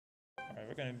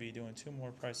we're going to be doing two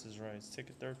more Prices Right. It's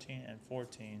ticket 13 and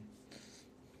 14.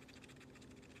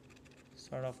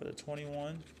 Start off with a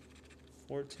 21,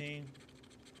 14,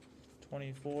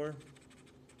 24,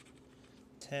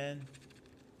 10,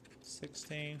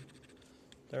 16,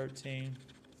 13,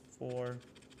 4,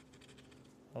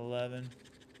 11,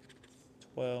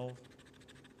 12,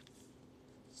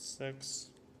 6,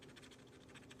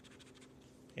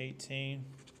 18,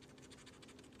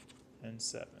 and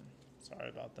 7. Sorry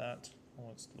about that. Oh,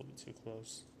 it's a little bit too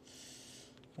close.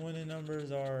 Winning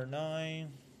numbers are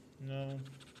 9, no.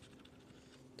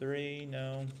 3,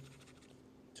 no.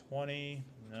 20,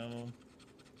 no.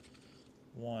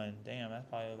 1. Damn, that's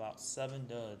probably about 7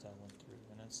 duds I went through.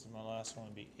 And this is my last one,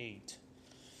 would be 8.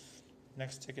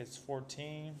 Next ticket's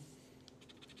 14,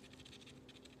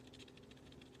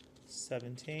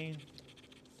 17,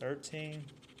 13,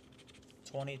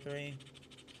 23,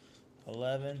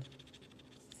 11,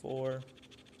 4,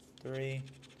 3,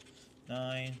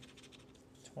 9,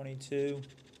 22,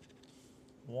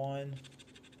 1,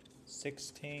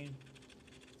 16,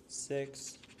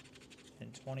 6,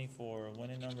 and 24.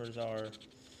 Winning numbers are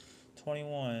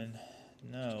 21,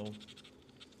 no.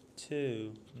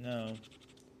 2, no.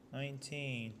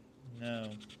 19,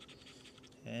 no.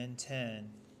 And 10.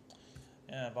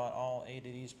 Yeah, I bought all 8 of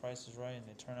these Prices Right, and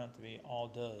they turned out to be all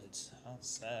duds. How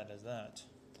sad is that?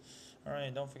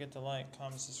 Alright, don't forget to like,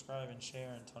 comment, subscribe, and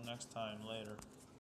share. Until next time, later.